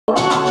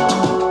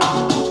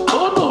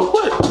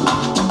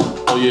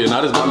now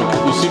this got me.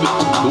 You see the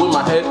way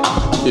my head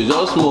is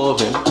just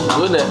moving.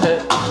 With the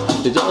head,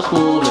 it's just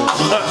moving.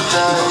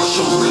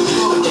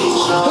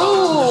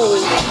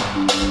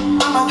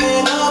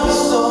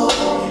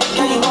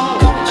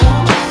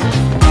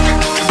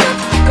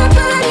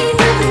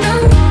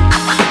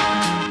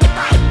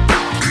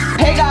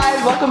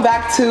 Welcome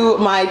back to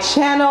my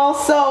channel.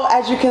 So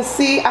as you can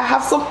see, I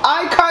have some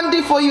eye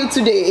candy for you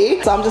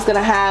today. So I'm just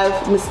gonna have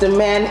Mr.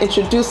 Man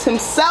introduce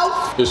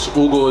himself. It's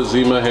Ugo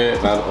Azima here.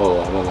 I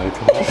don't like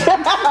it.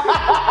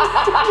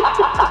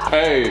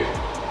 Hey.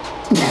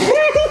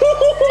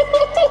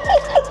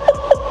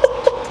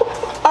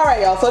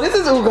 Alright y'all, so this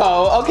is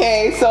Ugo,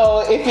 okay?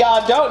 So if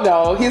y'all don't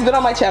know, he's been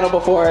on my channel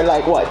before,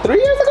 like what, 3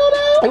 years ago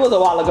now? It was a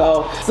while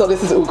ago. So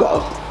this is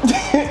Ugo.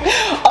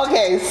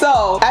 Okay,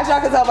 so as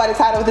y'all can tell by the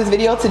title of this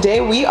video, today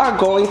we are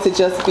going to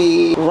just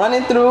be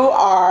running through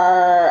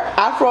our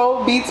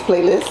Afrobeats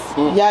playlist.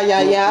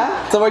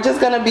 Yeah. So we're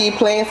just gonna be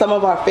playing some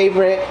of our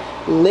favorite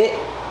lit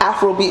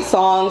Afrobeat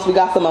songs. We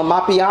got some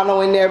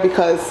Amapiano in there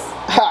because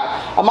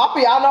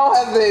Amapiano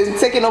has been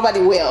taking nobody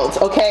wailed,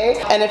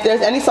 okay? And if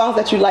there's any songs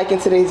that you like in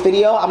today's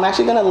video, I'm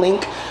actually gonna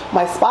link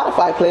my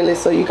Spotify playlist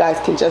so you guys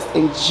can just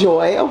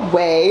enjoy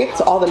away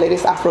to all the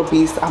latest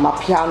Afrobeats,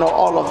 Amapiano,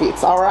 all of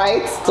it, all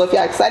right? So if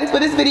you're excited for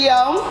this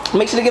video,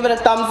 make sure to give it a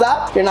thumbs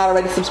up. If you're not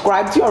already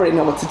subscribed, you already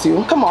know what to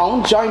do. Come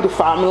on, join the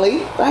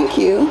family. Thank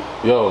you.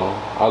 Yo,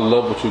 I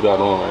love what you got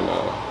on right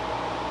now.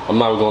 I'm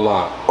not gonna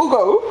lie.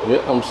 Ugo?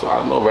 Yeah, I'm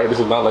sorry. I know, right? This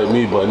is not like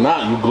me, but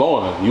nah, you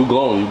glowing. You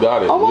glowing. You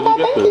got it. Oh my God,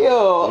 thank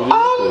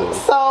you.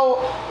 So,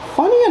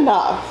 funny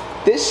enough,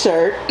 this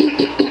shirt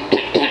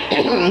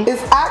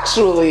is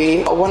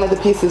actually one of the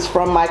pieces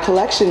from my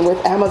collection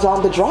with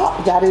Amazon The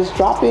Drop that is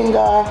dropping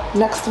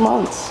next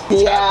month.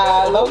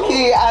 Yeah,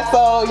 low-key.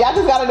 So y'all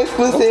just got an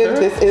exclusive. Okay.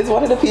 This is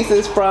one of the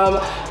pieces from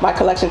my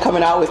collection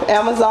coming out with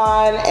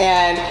Amazon.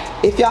 And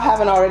if y'all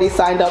haven't already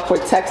signed up for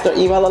text or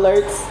email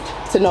alerts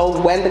to know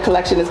when the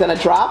collection is gonna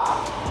drop,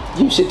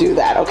 you should do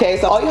that, okay?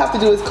 So all you have to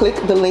do is click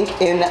the link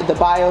in the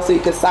bio so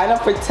you can sign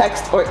up for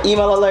text or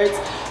email alerts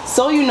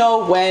so you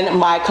know when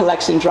my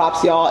collection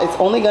drops, y'all. It's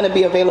only gonna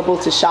be available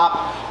to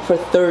shop for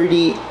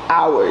 30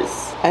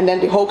 hours. And then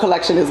the whole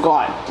collection is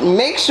gone.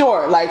 Make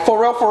sure, like for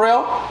real,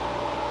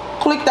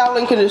 click that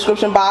link in the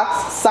description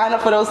box, sign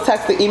up for those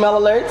text or email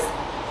alerts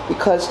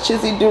because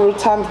Chizzy Duru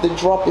times the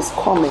drop is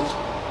coming.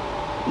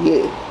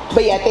 Yeah.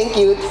 But yeah, thank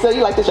you. So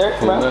you like the shirt,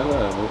 bro?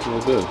 Yeah, it's real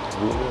good.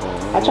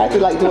 I tried to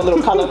like do a little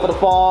color for the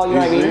fall, you know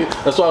what I mean?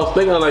 That's what I was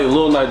thinking, like a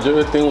little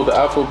Nigerian thing with the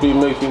Afrobeat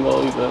mix, you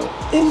know.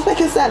 It's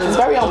making sense. It's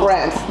very on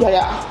brand.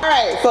 Yeah. All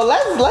right, so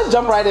let's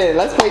jump right in.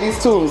 Let's play these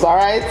tunes, all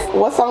right?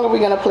 What song are we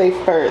gonna play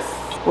first?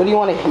 What do you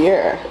want to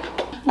hear?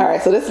 All right,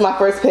 so this is my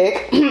first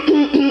pick.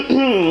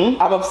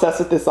 I'm obsessed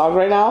with this song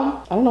right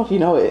now. I don't know if you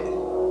know it.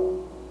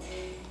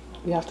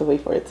 We have to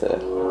wait for it to.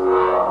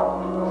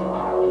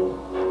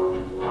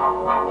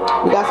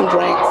 We got some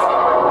drinks.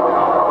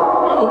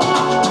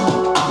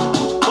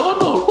 Oh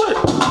no, what?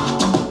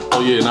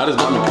 Oh yeah, now this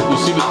got me. You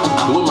see the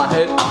way my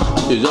head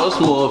is just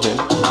moving.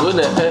 With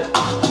the head,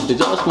 it's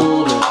just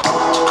moving.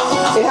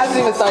 It hasn't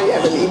even started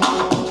yet, really.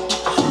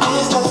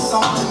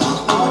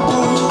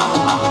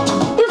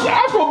 This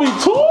Afrobeat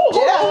too?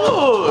 Yeah.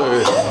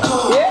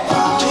 Yeah.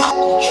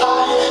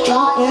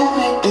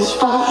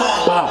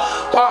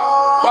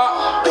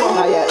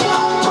 Not yet.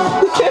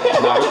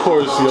 Nah, the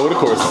chorus, yo, the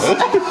chorus.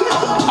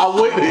 I'm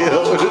waiting,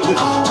 yo.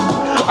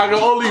 I can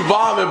only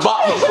vibe and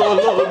bop for so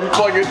long and be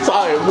fucking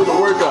tired do the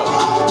workout.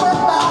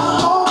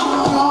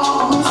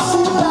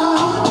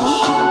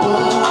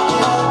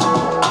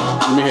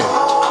 Let me hear.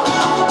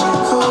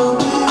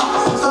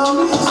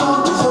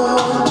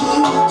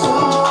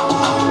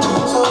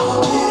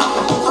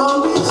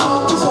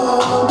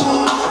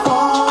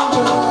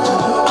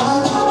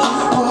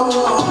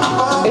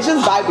 It's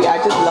just vibey. I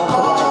just love the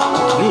vibe.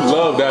 You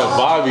love that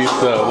vibey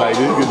stuff. Like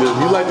you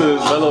like to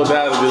mellow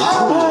down and just.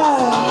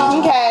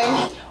 Okay.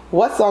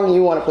 What song do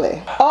you want to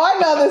play? Oh, I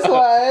know this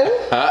one.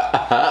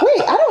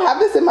 Wait, I don't have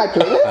this in my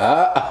playlist.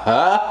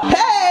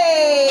 Hey!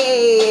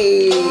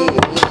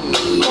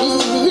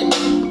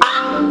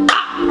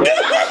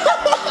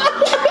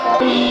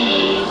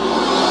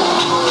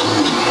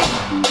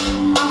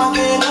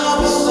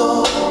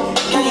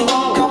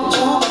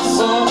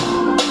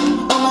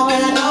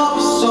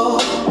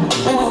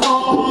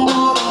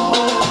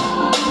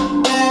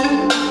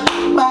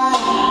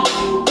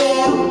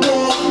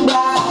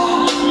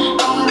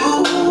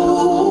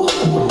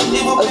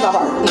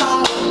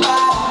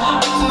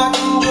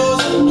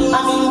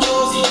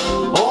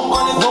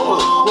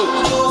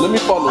 Let me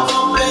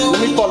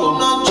follow.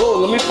 Oh,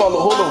 let me follow.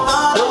 Hold on.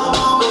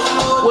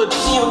 Which?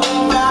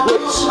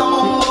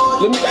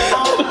 Let me.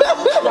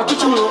 Yeah,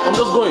 get you. I'm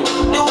just going.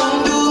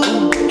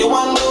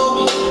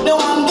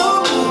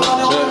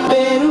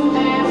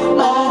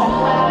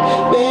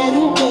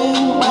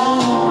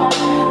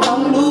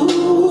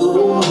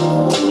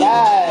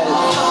 Yes.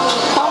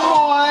 Come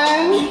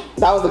on.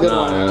 That was a good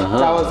one.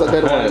 That was a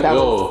good one. That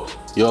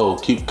Yo,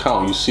 keep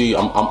count. You see,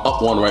 I'm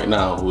up one right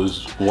now. It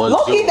was one.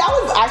 Loki, that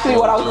was actually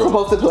what I was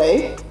supposed to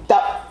play.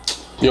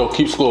 Yo,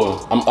 keep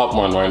score. I'm up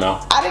one right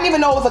now. I didn't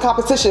even know it was a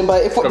competition,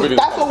 but if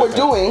that's what we're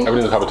doing.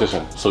 Everything's a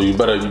competition. So you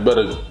better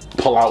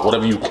pull out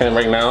whatever you can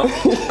right now,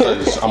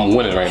 because I'm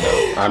winning right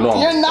now. I know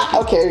You're not.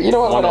 Okay, you know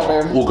what,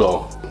 whatever. We'll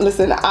go.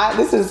 Listen,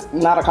 this is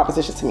not a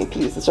competition to me,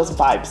 please. It's just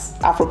vibes.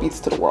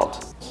 Afrobeats to the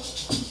world.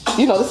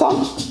 You know the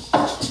song?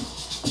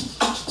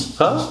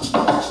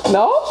 Huh?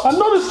 No? I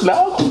know this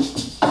now.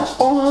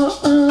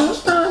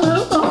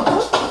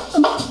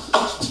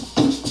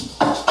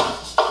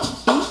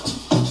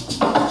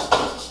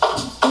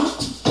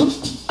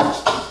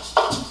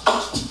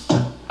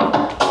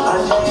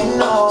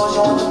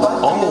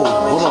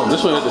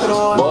 This one,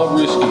 Bob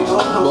Risky. I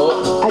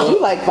do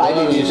like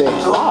vibey music.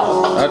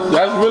 Wow.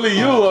 That's really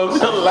you. I'm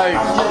like.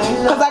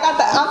 Because I got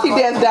the auntie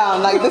dance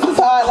down. Like, this is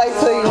how I like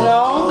to, you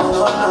know.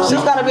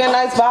 Just gotta be a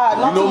nice vibe.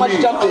 Not too much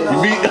jumping.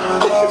 You beat.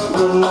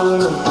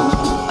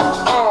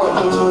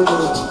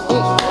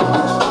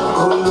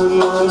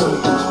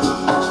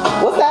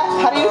 What's that?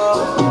 How do you?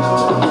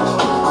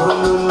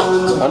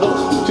 I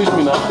don't. Teach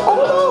me now. I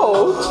don't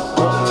know.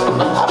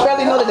 I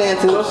barely know the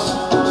dances.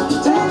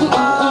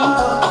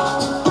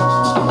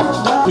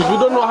 If you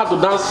don't know how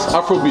to dance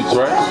Afrobeats,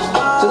 right?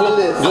 Just do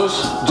this.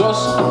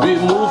 Just be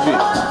moving.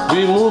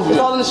 Be moving. It's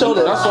all in the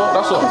shoulders. That's all.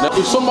 That's all. Now,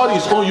 if somebody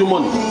is owing you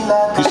money,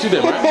 you see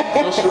them, right?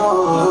 Just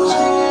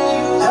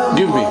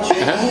give me.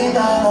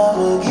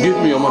 Give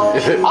me your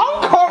money.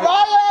 I'm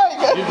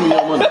crying. Give me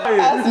your money.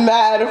 That's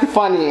mad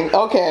funny.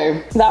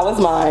 Okay, that was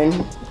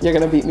mine. You're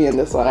gonna beat me in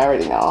this one. I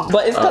already know.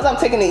 But it's because I'm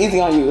taking it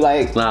easy on you.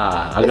 Like,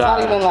 nah, it's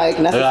not even like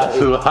necessary. I got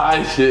some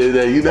high shit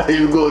that you're not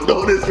even gonna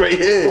know this right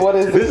here. What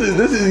is this?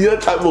 This is your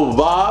type of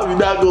vibe. You're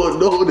not gonna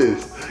know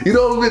this. You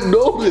don't even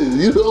know this.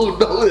 You don't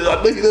know this.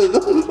 I think you don't know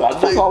this.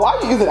 First of all, why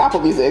are you using Apple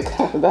Music?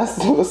 Let's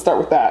start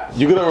with that.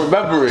 You're gonna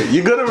remember it.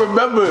 You're gonna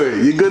remember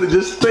it. You're gonna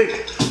just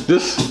think.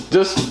 Just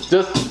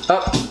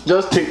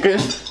thinking.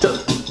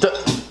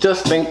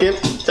 Just thinking.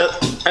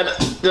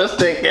 Just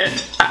thinking.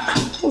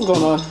 What's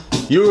going on?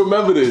 You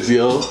remember this,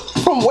 yo.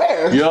 From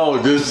where? Yo,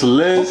 just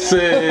listen.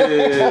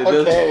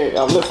 Okay,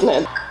 I'm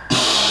listening.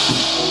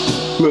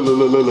 Look.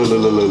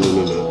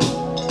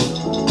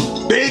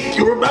 Think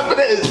you remember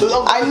this.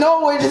 I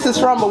know where this is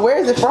from, but where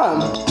is it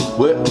from?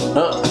 What?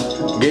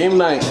 Game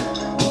night.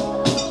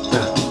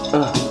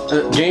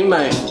 Game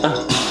night.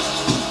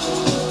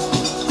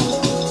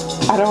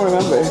 I don't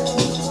remember.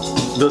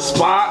 The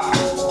spot.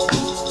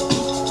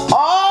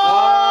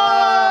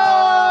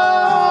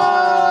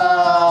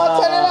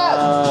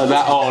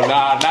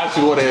 Now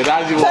you want it. Now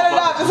you want it. Turn it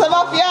up. It's on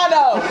my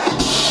piano.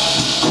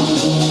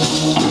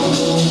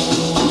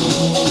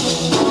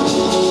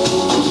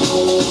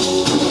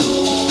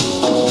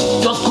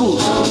 Just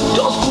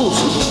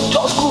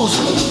cruise.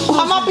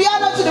 I'm my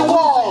piano to the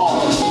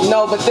wall.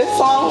 No, but this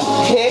song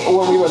hit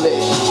when we were lit.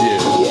 Yeah.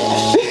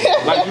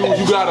 Like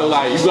you gotta,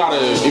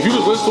 if you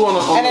just listen to it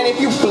on and then if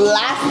you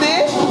blast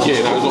it.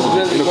 Yeah, now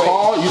in the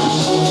car, you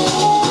just.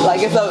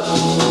 Like it's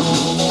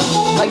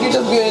like you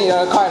just be in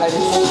your car like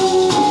this.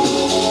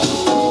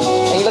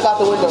 And you look out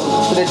the window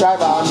to the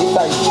driver and you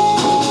start,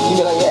 you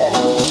be like, yeah.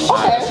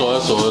 Okay.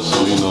 That's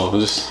all, you know.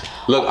 Just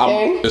look,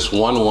 okay. It's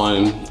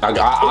 1-1. I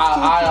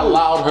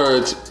allowed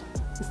her to.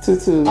 It's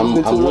 2-2. I'm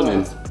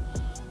winning.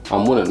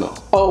 I'm winning though.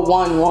 Oh,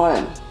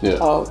 1-1. Yeah.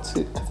 Oh,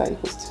 2, because that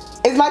equals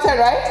 2. It's my turn,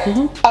 right?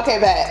 Mm-hmm. Okay,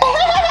 bet.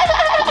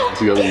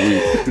 Together we.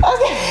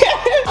 Okay.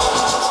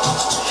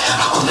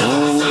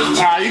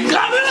 You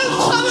got it.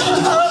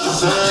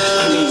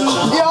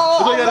 Yo,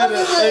 I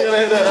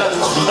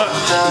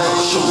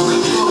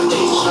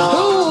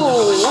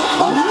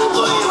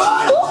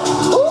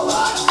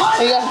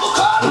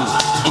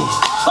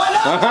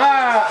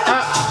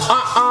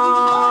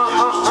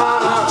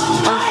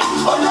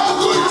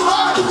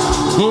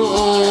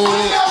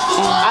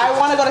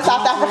want to go to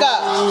South Africa.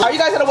 Are you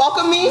guys gonna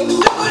welcome me?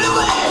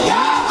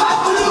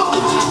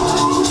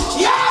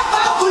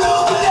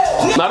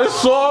 Now this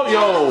song,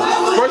 yo,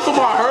 first time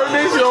I heard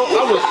this, yo,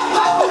 I was.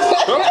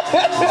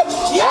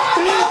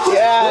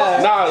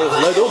 Yeah. Nah,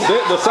 like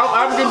the South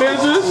African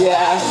dancers.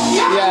 Yeah.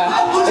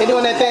 They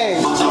doing their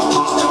thing.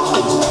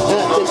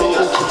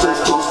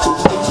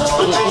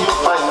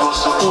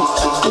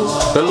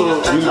 That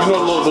little, you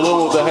know the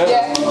little with the head.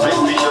 Yeah.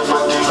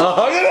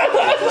 Oh, you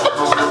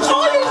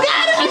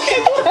got it.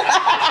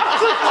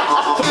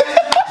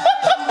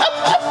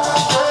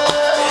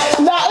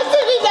 Nah, it's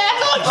gonna be that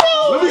on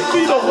too. Let me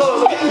see the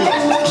one.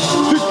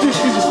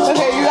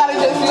 Okay, you gotta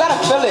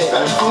feel it.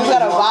 You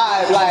gotta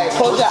vibe. Like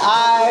close your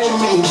eyes,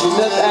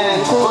 just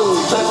and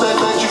cruise. I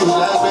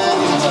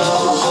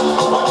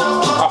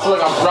feel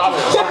like I'm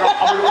drowning.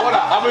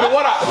 I'm in the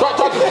water. Try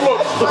to float.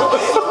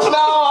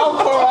 No, I'm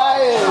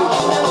crying.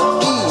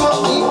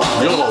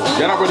 Yo,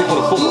 you're not ready for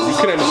the football. You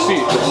can't even see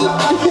it.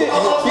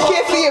 You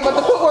can't see it, but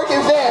the footwork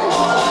is there.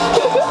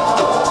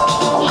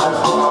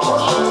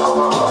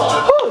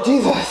 Oh,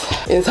 Jesus.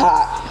 It's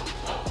hot.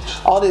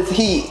 All this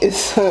heat.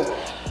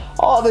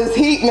 All this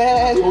heat,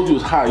 man. I told you it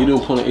was hot. You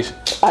didn't put an AC.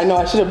 I know,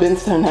 I should have been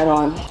turned that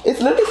on. It's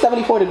literally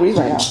 74 degrees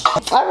right now.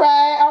 All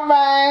right.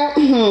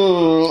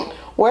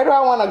 Where do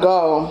I want to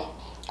go?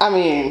 I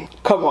mean,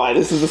 come on.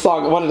 This is the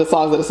song, one of the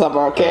songs of the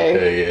summer, okay?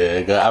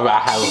 Okay, yeah. I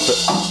have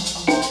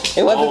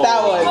It wasn't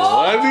that one.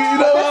 I mean, you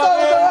know what?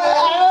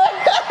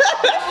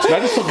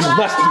 This song is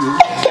nasty.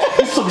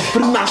 This song is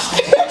pretty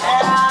nasty.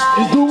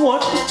 He's doing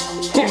what?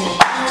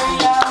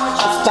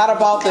 It's not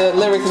about the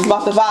lyrics, it's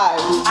about the vibe.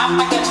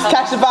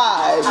 Catch the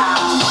vibe.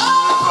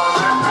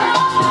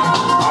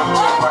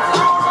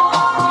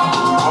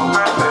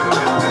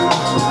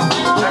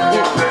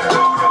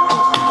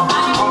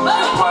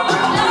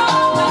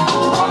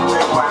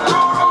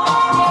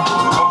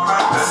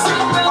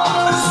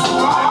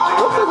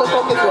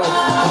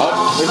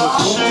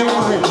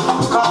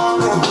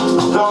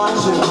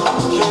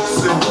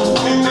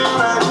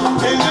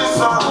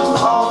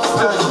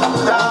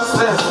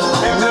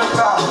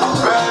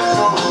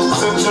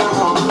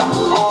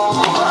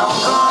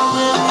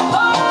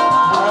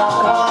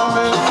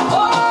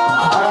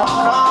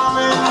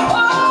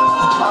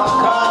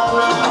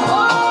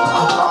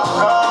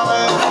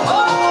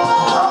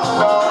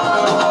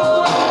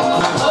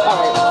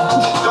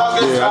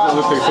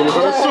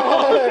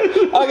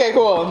 Okay,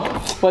 cool.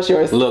 What's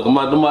yours? Look, I'm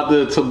about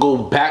to go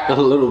back a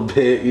little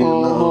bit, you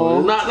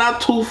know,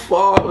 not too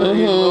far,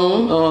 you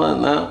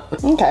know.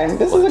 Okay,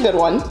 this is a good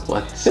one.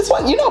 What? This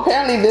one, you know,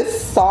 apparently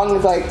this song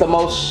is like the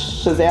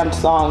most Shazammed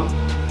song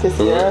this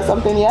year or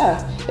something.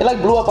 Yeah, it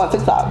like blew up on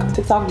TikTok.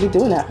 TikTok be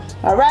doing that.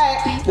 All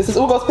right, this is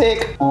Ugo's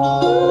pick.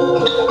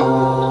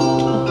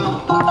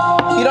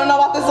 You don't know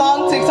about this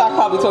song? TikTok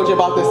probably told you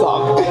about this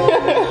song.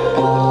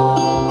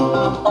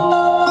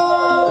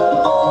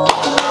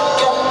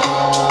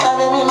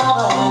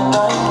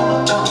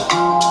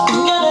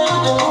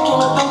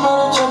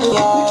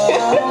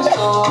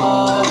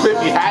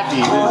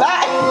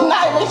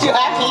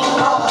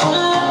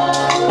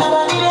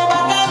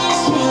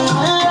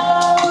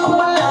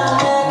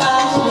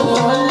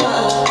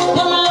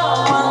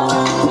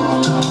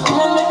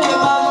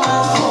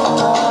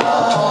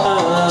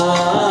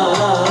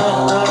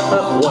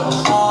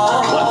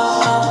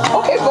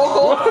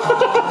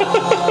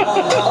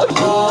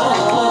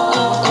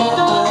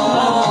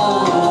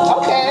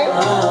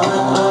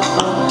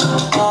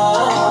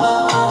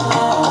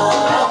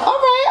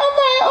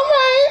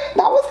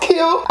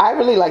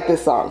 Like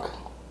this song,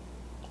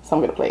 so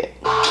I'm gonna play it.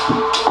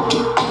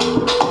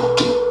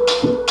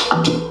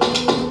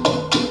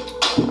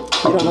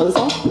 You don't know this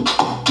song?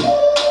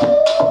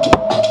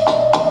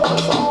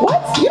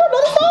 What? You don't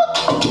know this song?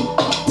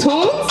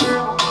 Tunes?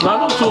 No, I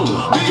know tunes.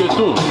 DJ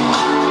tunes.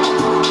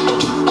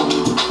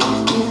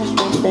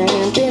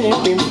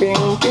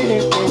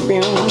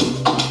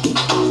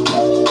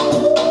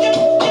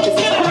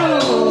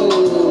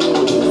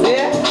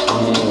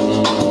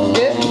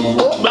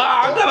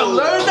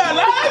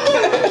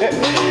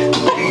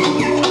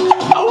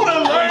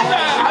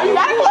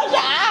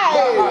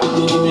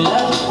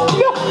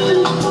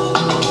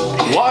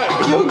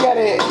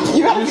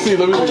 Let me see.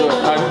 I'm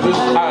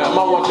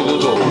not watching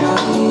this one.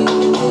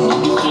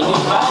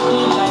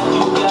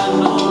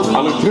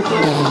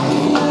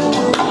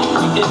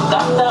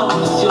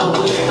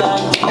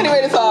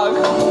 Anyway, the song.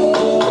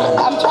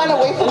 I'm trying to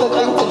wait for the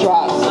thing to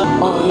drop.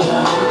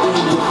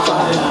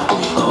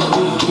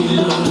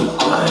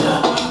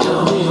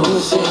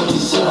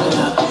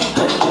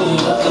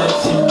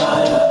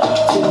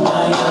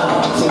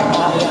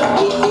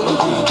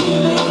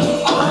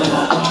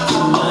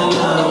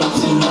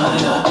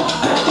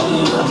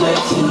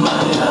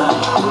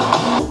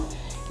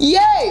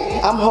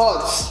 Yay! I'm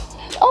hot.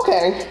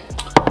 Okay.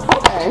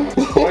 Okay.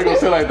 Why you gonna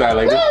say like that?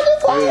 Like no, this,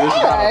 just like, this is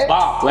not right. a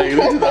bop. Like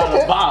this is not a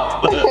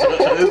bop.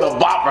 This is a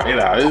bop right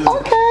now.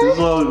 This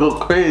one go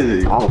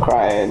crazy. I'm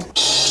crying.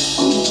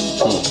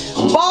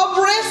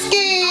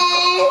 Bobrisky!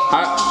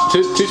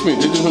 Teach me.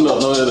 Jesus.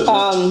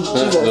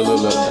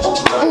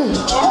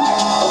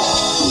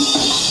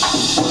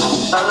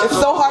 It's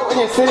so hard when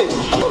you're sitting.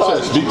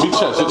 Chest, big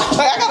chest.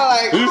 Like I gotta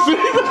like. You see?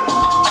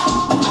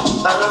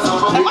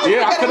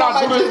 Yeah, I cannot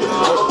do this.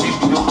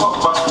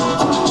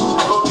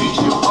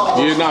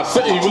 Yeah, now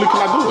sitting, you really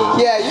cannot do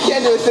it. Yeah, you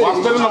can't do it sitting.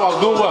 While standing up, I was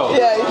doing well.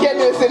 Yeah, you can't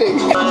do it sitting.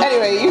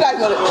 Anyway, you guys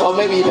know that. Well,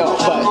 maybe you don't,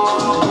 but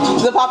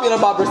it's a popular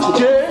Bobrisky.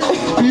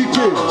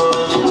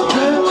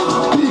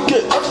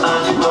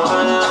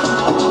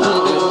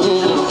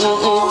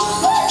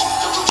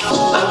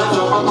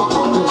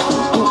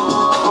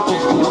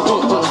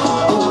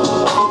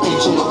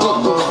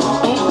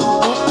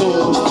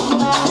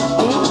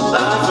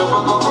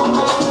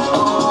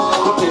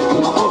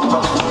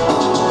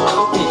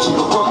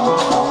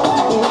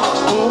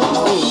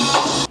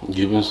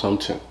 Give him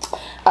something.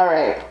 All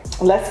right,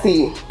 let's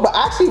see. But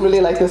I actually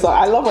really like this song.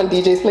 I love when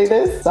DJs play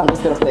this, so I'm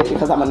just gonna play it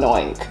because I'm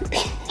annoying.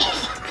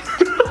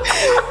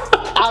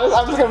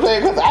 I'm just gonna play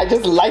it because I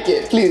just like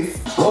it. Please.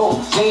 Do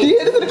you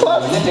hear this in the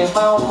club? This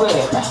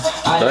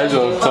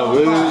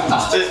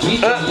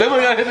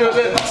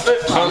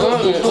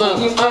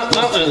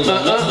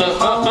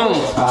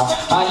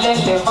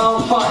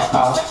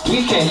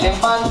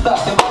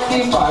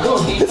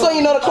one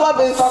you know the club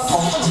is.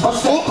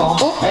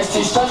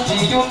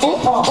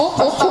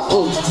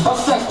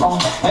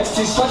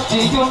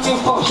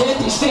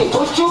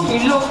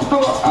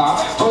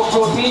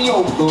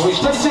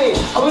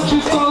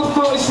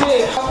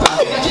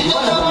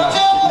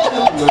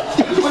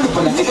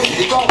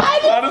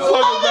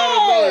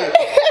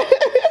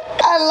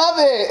 I love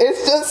it.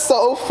 It's just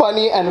so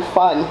funny and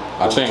fun.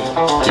 I think.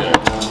 Yeah.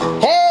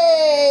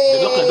 Hey!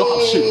 They don't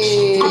have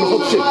shit.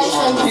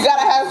 You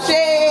gotta have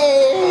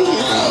shades.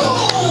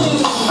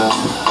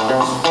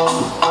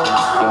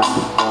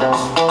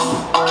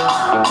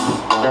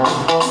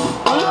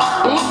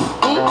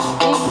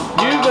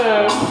 You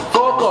there.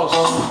 Focus.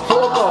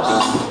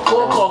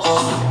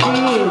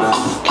 Keen.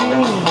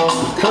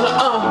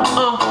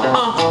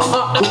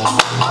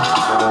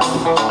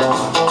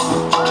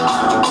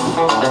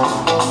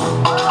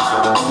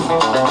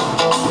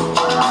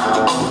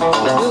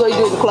 This is what you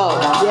do in the club.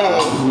 Yay.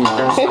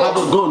 Have a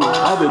gun.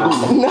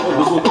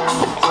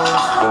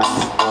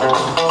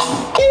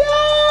 Yo!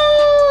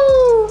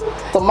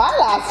 So my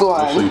last So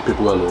one. you pick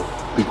well. You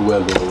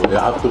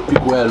have to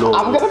pick well.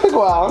 I'm gonna pick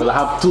well. Well, I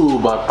have two,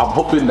 but I'm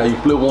hoping that you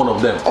play one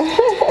of them.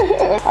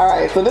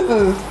 Alright, so this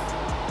is,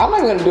 I'm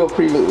not gonna do a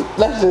prelude.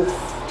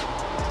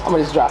 I'm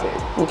gonna just drop it,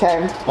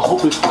 okay? I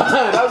hope it's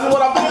that's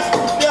what I'm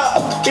yeah.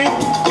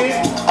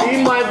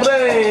 In my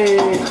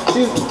brain.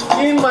 She's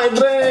in my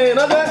brain.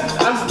 Okay.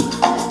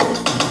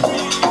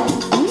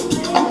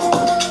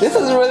 This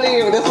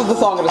was the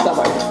song of the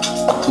summer.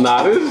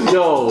 Nah, this is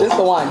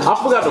the one. I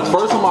forgot the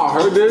first time I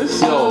heard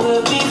this. Yo.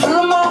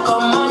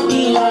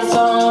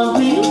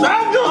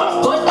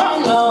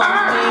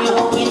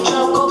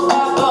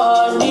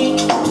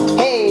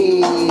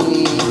 Hey.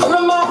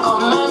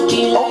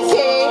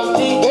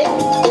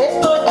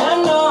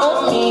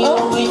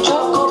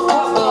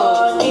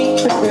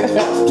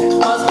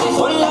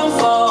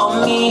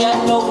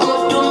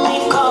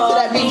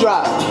 That beat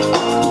drop.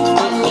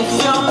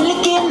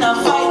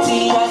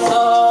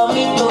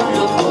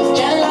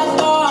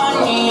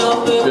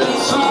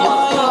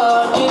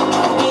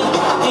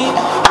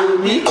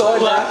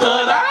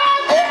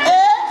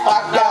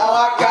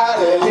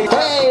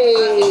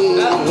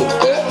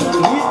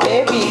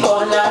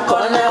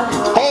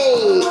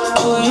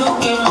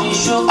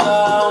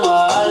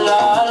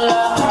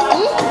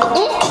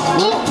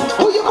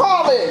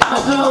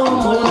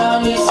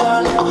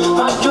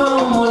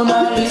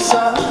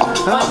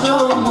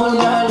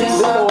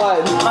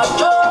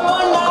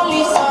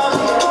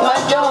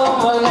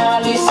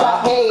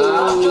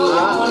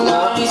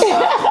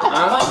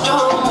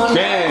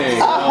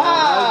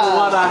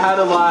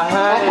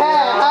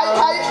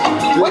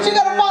 What you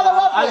gonna follow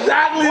up with?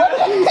 Exactly.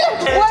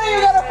 What are you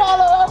gonna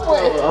follow up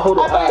with? Hold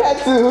on. I had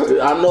to.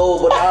 I know,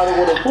 but I don't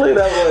want to play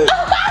that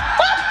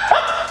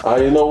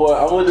way. You know what?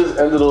 I'm gonna just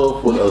end it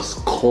off with a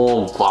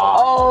calm vibe.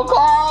 Oh,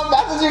 calm.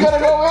 That's what you're gonna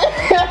go with.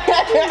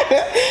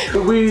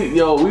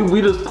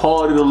 we just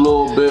partied a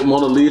little bit.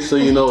 Mona Lisa,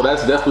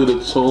 that's definitely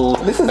the tune.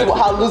 This is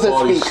how losers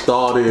party speak.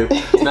 started.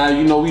 Now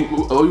we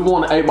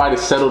want everybody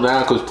to settle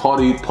down because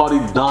party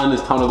done.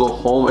 It's time to go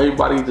home.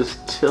 Everybody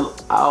just chill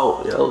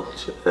out,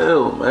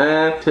 chill,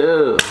 man,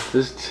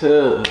 just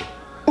chill.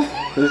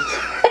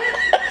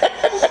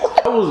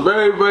 That was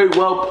very, very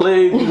well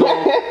played.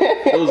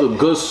 It was a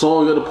good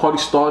song. The party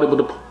started, but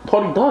the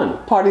party done.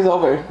 Party's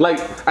over. Like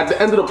at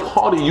the end of the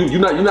party, you're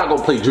not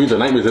gonna play Dreams and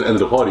Nightmares at the end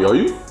of the party, are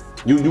you?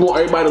 You want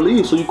everybody to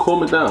leave, so you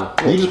calm it down.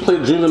 You just play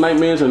Dreams and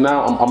Nightmares, and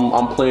now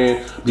I'm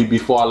playing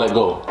Before I Let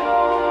Go.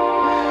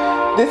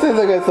 This is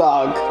a good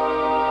song.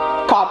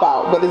 Cop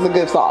out, but it's a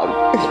good song.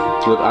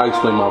 Look, I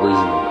explained my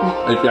reasoning.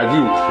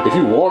 If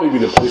you wanted me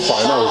to play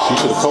something else, you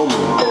should have told me.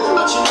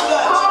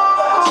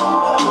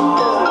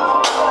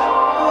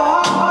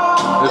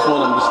 This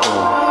one I'm just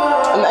going.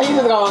 And he's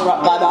just going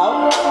right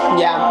out.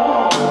 Yeah.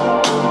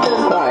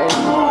 Alright.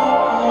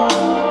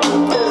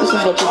 This is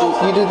what you do.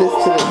 You do this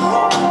to this.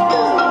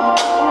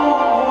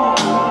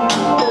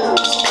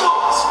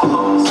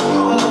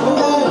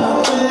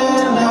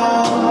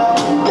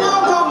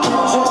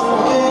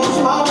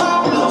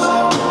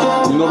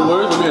 You know the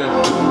words? Let me hear.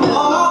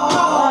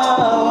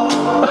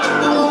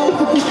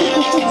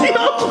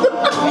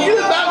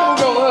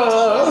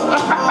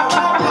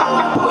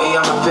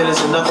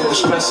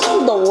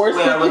 The worst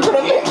thing you could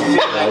have made.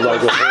 I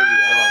like it.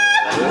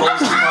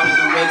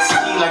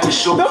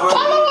 The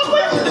follow-up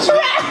was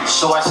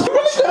trash.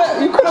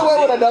 You could have went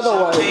with another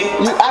one.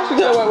 You actually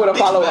could have went with a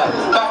follow-up.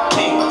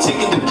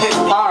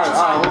 Alright,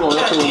 hold on.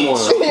 Let's do one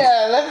more.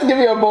 Yeah, let's give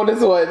you a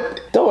bonus one.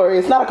 Don't worry,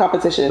 it's not a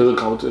competition. It's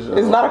a competition.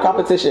 It's not a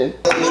competition.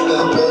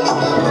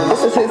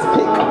 This is his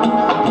pick.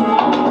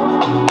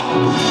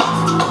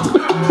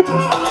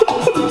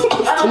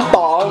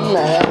 Oh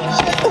man.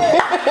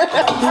 I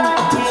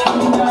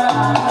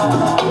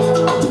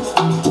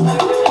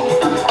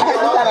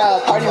heard this at a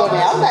party one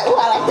day. I was like, ooh, I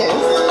like this.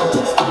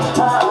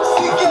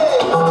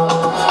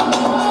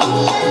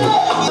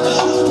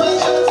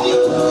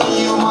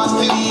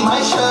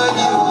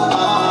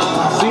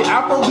 See,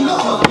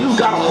 Afrobeats, you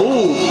gotta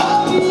move.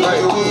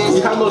 Right?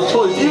 You have no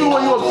choice. Even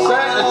when you're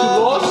upset that you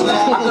lost, I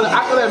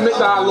could admit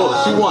that I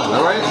lost. You won,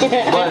 alright?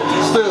 But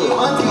still.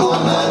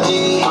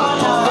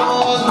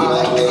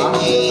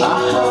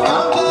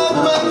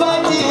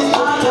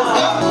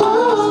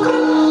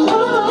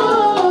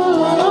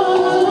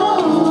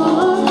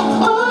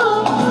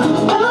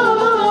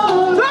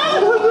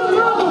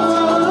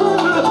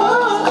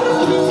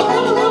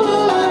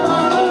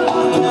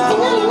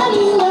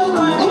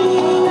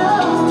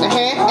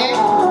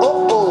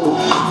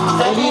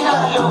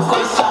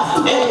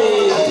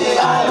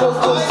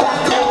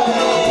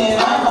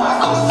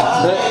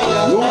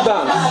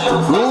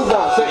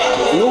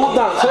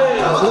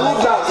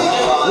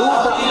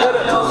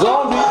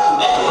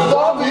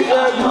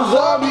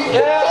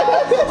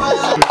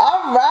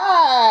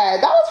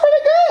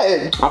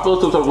 I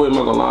feel some type of way, I'm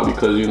not gonna lie,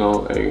 because you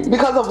know, hey,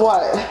 Because of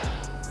what?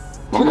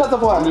 Because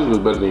of what? Your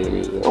music was better than your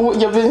music.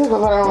 Your music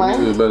was better than mine?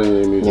 Your music was better than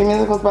your music. Your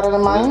music was better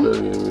than mine? Better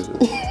than your music.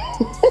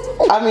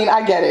 I mean,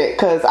 I get it,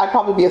 because I'd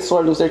probably be a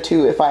sore loser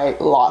too if I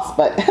lost,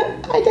 but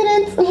I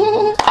didn't.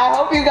 I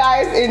hope you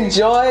guys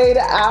enjoyed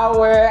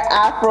our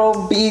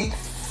Afrobeats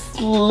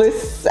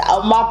list,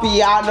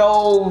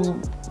 Mapiano,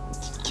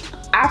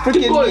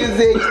 African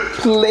music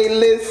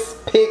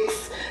playlist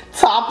picks,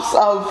 tops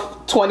of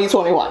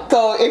 2021.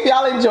 So if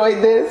y'all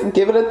enjoyed this,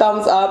 give it a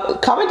thumbs up.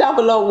 Comment down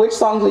below which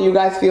songs are you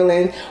guys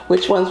feeling,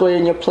 which ones were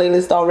in your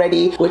playlist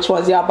already, which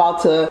ones you're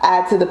about to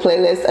add to the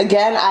playlist.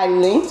 Again, I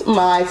linked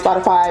my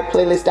Spotify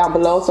playlist down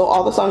below, so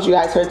all the songs you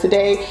guys heard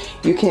today,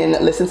 you can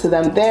listen to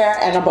them there,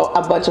 and about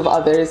a bunch of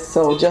others,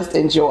 so just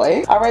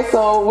enjoy. All right,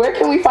 so where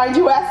can we find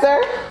you at,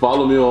 sir?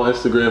 Follow me on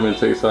Instagram and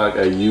TikTok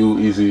at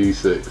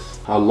ueasy6.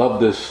 I love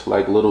this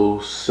like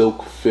little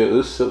silk fit.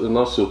 It's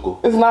not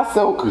silk. It's not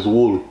silk. It's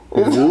wool.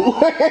 It's wool.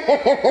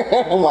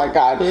 Oh my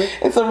god,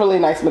 it's a really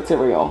nice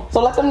material.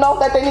 So let them know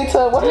that they need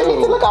to, what do they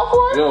need to look out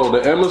for? Yo,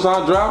 the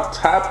Amazon drop,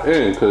 tap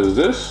in, cause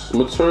this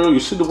material, you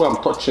see the way I'm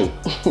touching.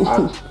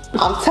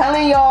 I'm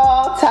telling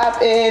y'all,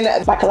 tap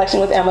in. My collection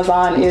with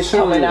Amazon is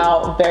coming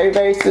out very,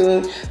 very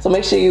soon. So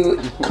make sure you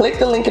click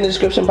the link in the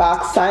description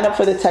box, sign up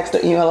for the text or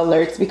email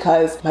alerts,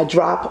 because my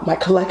drop, my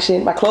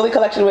collection, my clothing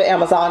collection with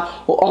Amazon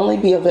will only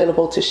be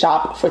available to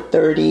shop for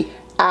 30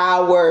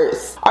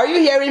 hours. Are you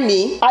hearing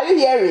me? Are you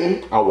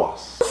hearing? I was.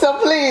 So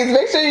please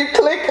make sure you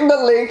click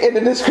the link in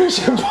the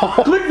description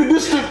box. Click the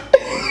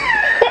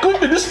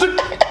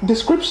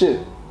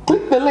description.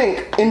 Click the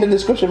link in the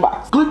description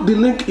box. Click the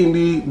link in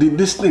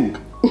this thing.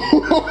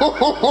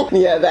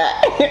 Yeah,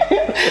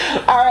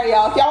 that. All right,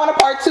 y'all. If y'all want a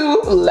part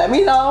 2, let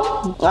me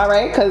know. All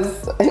right,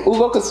 because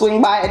Ugo could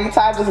swing by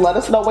anytime. Just let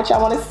us know what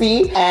y'all want to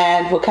see,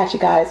 and we'll catch you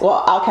guys.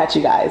 Well, I'll catch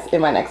you guys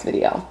in my next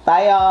video.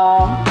 Bye,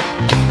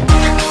 y'all.